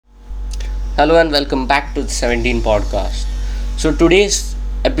Hello and welcome back to the 17 podcast. So today's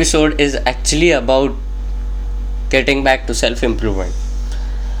episode is actually about getting back to self improvement.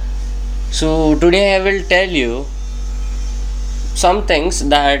 So today I will tell you some things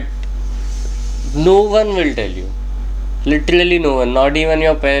that no one will tell you. Literally no one, not even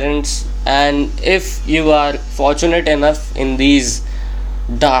your parents. And if you are fortunate enough in these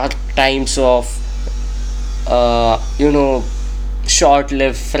dark times of short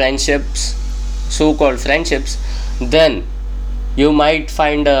lived friendships, so called friendships, then you might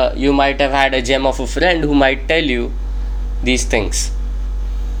have had a gem of a friend who might tell you these things.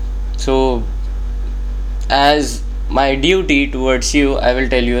 So as my duty towards you, I will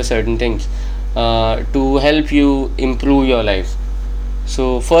tell you certain things to help you improve your life.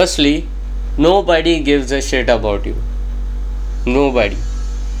 So firstly, nobody gives a shit about you. Nobody,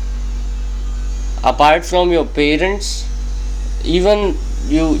 apart from your parents. Even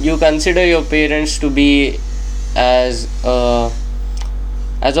you consider your parents to be as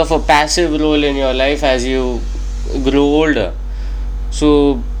as of a passive role in your life as you grow older.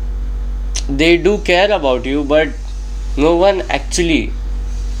 So they do care about you, but no one actually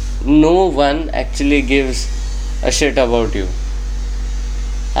no one actually gives a shit about you.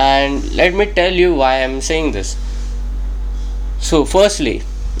 And let me tell you why I'm saying this. So firstly,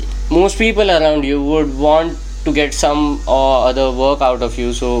 most people around you would want to get some or other work out of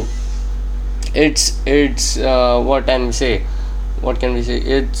you. So it's what can we say,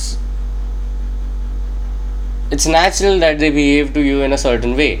 it's natural that they behave to you in a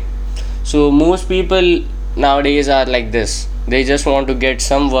certain way. So most people nowadays are like this. They just want to get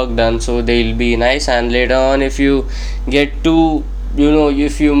some work done so they'll be nice, and later on if you get to,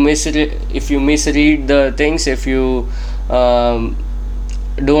 if you misread the things, if you um,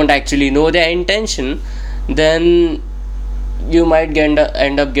 don't actually know their intention, then you might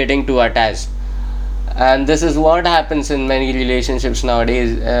end up getting too attached. And this is what happens in many relationships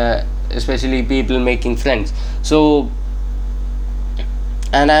nowadays, especially people making friends. So,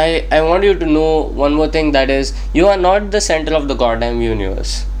 and I want you to know one more thing, that is, you are not the center of the goddamn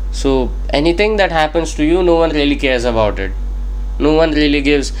universe. So anything that happens to you, no one really cares about it. No one really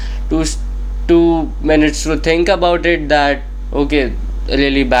gives two 2 minutes to think about it, that okay,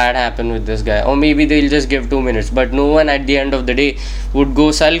 really bad happened with this guy, or maybe they'll just give 2 minutes, but no one at the end of the day would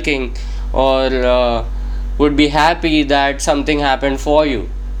go sulking, or would be happy that something happened for you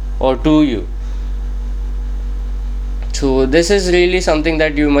or to you. So this is really something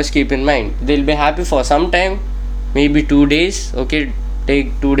that you must keep in mind. They'll be happy for some time, maybe 2 days, okay,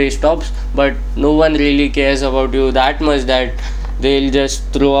 take 2 days tops, but no one really cares about you that much that they'll just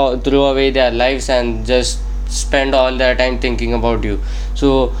throw away their lives and just spend all their time thinking about you.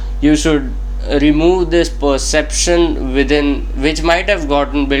 So you should remove this perception within, which might have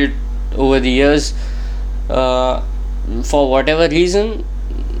gotten built over the years, uh, for whatever reason,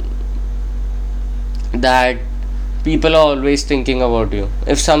 that people are always thinking about you.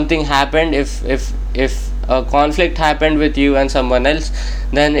 If something happened, if a conflict happened with you and someone else,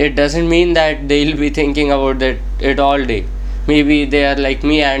 then it doesn't mean that they'll be thinking about that it all day. Maybe they are like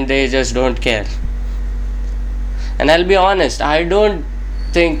me and they just don't care. And I'll be honest, I don't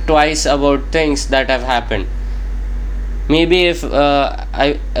think twice about things that have happened. Maybe if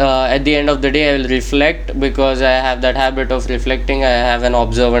I at the end of the day I will reflect, because I have that habit of reflecting. I have an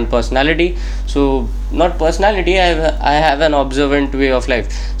observant personality. So not personality, I have an observant way of life.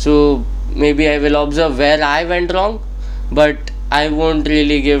 So maybe I will observe where I went wrong, but I won't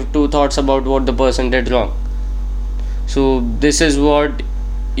really give two thoughts about what the person did wrong. So this is what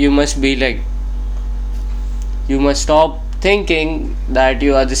you must be like. You must stop thinking that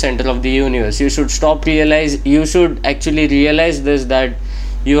you are the center of the universe. You should actually realize this, that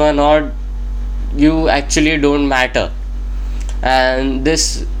you are not, you actually don't matter. And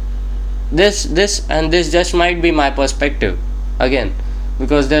this just might be my perspective again,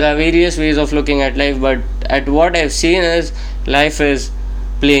 because there are various ways of looking at life, but at what I've seen is, life is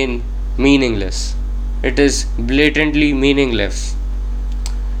plain meaningless. It is blatantly meaningless.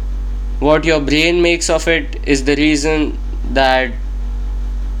 What your brain makes of it is the reason that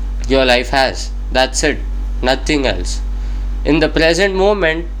your life has. That's it, nothing else. In the present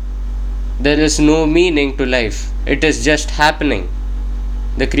moment, there is no meaning to life, it is just happening.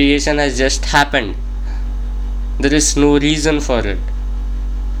 The creation has just happened, there is no reason for it.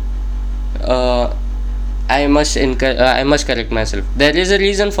 uh, I must correct myself. There is a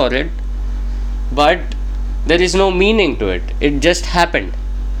reason for it, but there is no meaning to it. It just happened.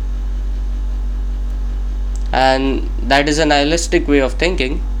 And that is a nihilistic way of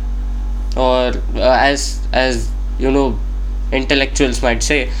thinking, or as intellectuals might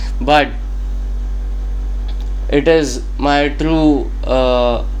say. But it is my true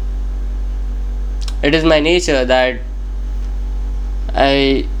it is my nature that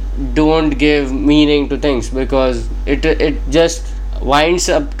I don't give meaning to things, because it just winds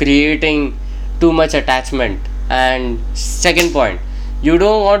up creating too much attachment. And second point, you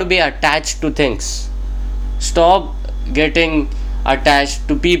don't want to be attached to things. Stop getting attached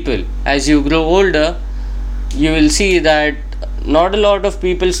to people. As you grow older, you will see that not a lot of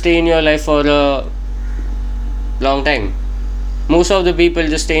people stay in your life for a long time. Most of the people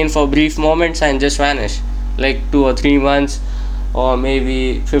just stay in for brief moments and just vanish, like 2 or 3 months, or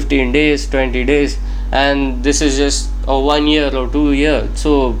maybe 15 days, 20 days, and this is just a 1 year or 2 year.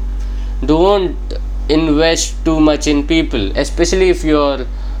 So don't invest too much in people, especially if you're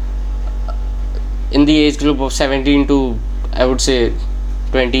in the age group of 17 to, I would say,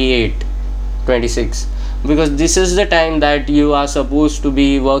 28, 26, because this is the time that you are supposed to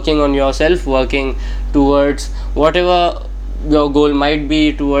be working on yourself, working towards whatever your goal might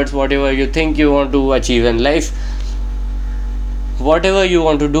be, towards whatever you think you want to achieve in life, whatever you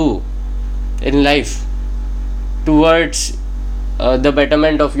want to do in life towards the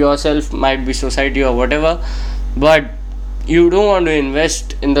betterment of yourself, might be society or whatever. But you don't want to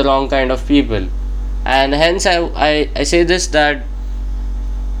invest in the wrong kind of people. And hence I say this, that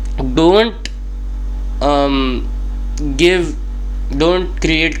don't give don't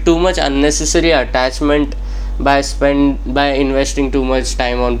create too much unnecessary attachment by investing too much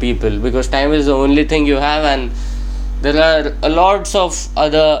time on people, because time is the only thing you have, and there are a lots of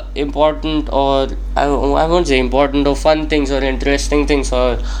other important, or I won't say important, or fun things or interesting things,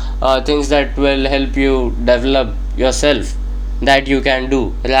 or things that will help you develop yourself, that you can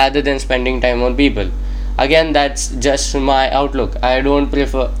do rather than spending time on people. Again, that's just my outlook. I don't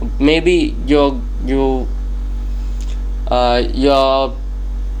prefer, maybe your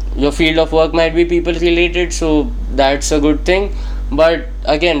field of work might be people related, so that's a good thing. But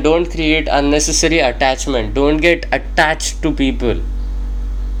again, don't create unnecessary attachment, don't get attached to people.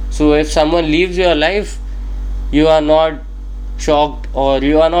 So if someone leaves your life, you are not shocked or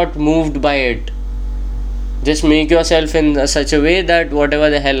you are not moved by it. Just make yourself in such a way that whatever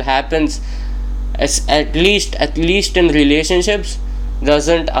the hell happens, at least in relationships,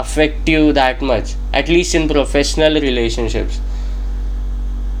 doesn't affect you that much, at least in professional relationships.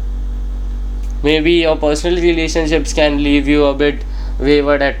 Maybe your personal relationships can leave you a bit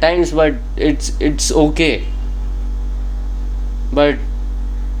wayward at times, but it's okay. But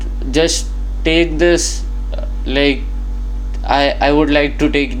just take this, like, I would like to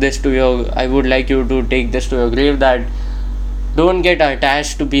take this to your I would like you to take this to your grave, that don't get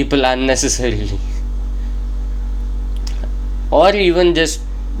attached to people unnecessarily, or even just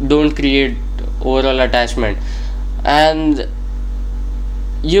don't create overall attachment. And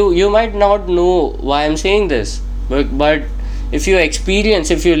you might not know why I'm saying this, but if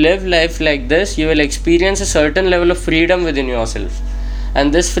you live life like this, you will experience a certain level of freedom within yourself.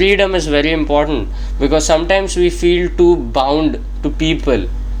 And this freedom is very important, because sometimes we feel too bound to people.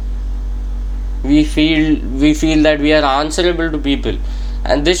 We feel that we are answerable to people,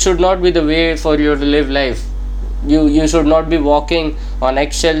 and this should not be the way for you to live life. You should not be walking on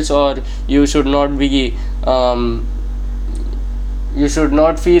eggshells, or you should not be you should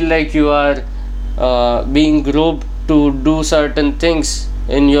not feel like you are being groped to do certain things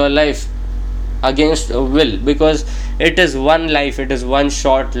in your life against will, because it is one life, it is one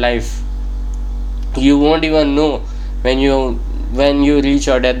short life. You won't even know when you reach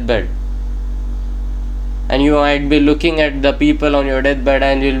your deathbed, and you might be looking at the people on your deathbed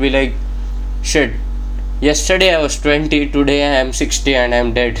and you'll be like, shit, yesterday I was 20, today I am 60 and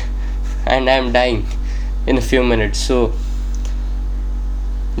I'm dead and I'm dying in a few minutes. So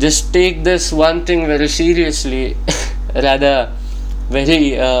just take this one thing very seriously. Rather,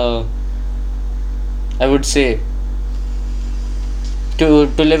 very I would say, to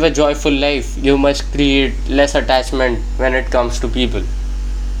live a joyful life, you must create less attachment when it comes to people.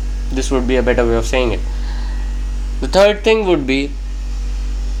 This would be a better way of saying it. The third thing would be,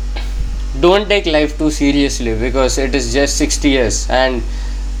 don't take life too seriously, because it is just 60 years, and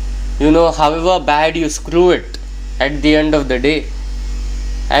however bad you screw it, at the end of the day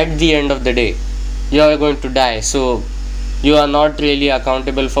you are going to die. So you are not really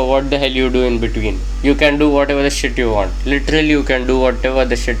accountable for what the hell you do in between. You can do whatever the shit you want. Literally, you can do whatever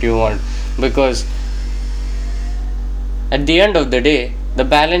the shit you want, because at the end of the day, the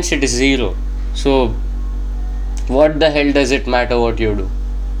balance sheet is zero. So what the hell does it matter what you do?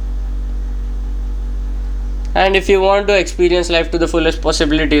 And if you want to experience life to the fullest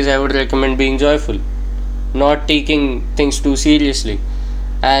possibilities, I would recommend being joyful, not taking things too seriously.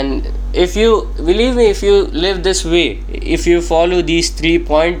 And if you believe me, if you live this way, if you follow these 3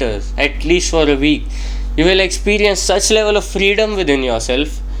 pointers at least for a week, you will experience such level of freedom within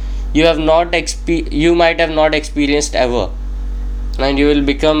yourself you might have not experienced ever. And you will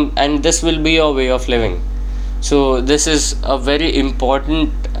become, and this will be your way of living. So this is a very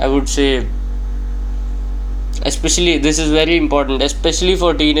important, I would say, especially this is very important, especially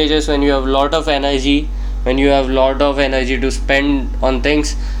for teenagers, when you have lot of energy, to spend on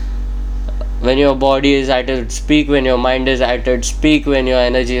things, when your body is at its peak, when your mind is at its peak, when your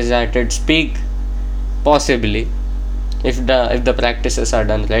energy is at its peak, possibly, if the practices are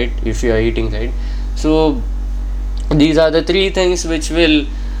done right, if you are eating right. So these are the three things which will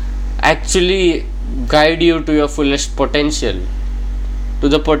actually guide you to your fullest potential, to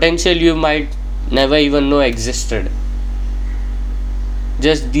the potential you might never even know existed.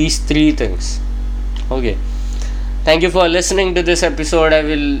 Just these three things. Okay, thank you for listening to this episode.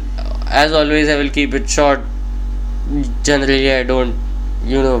 As always, I will keep it short. Generally, I don't,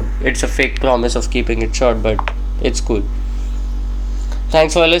 it's a fake promise of keeping it short, but it's cool.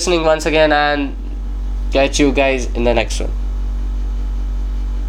 Thanks for listening once again, and catch you guys in the next one.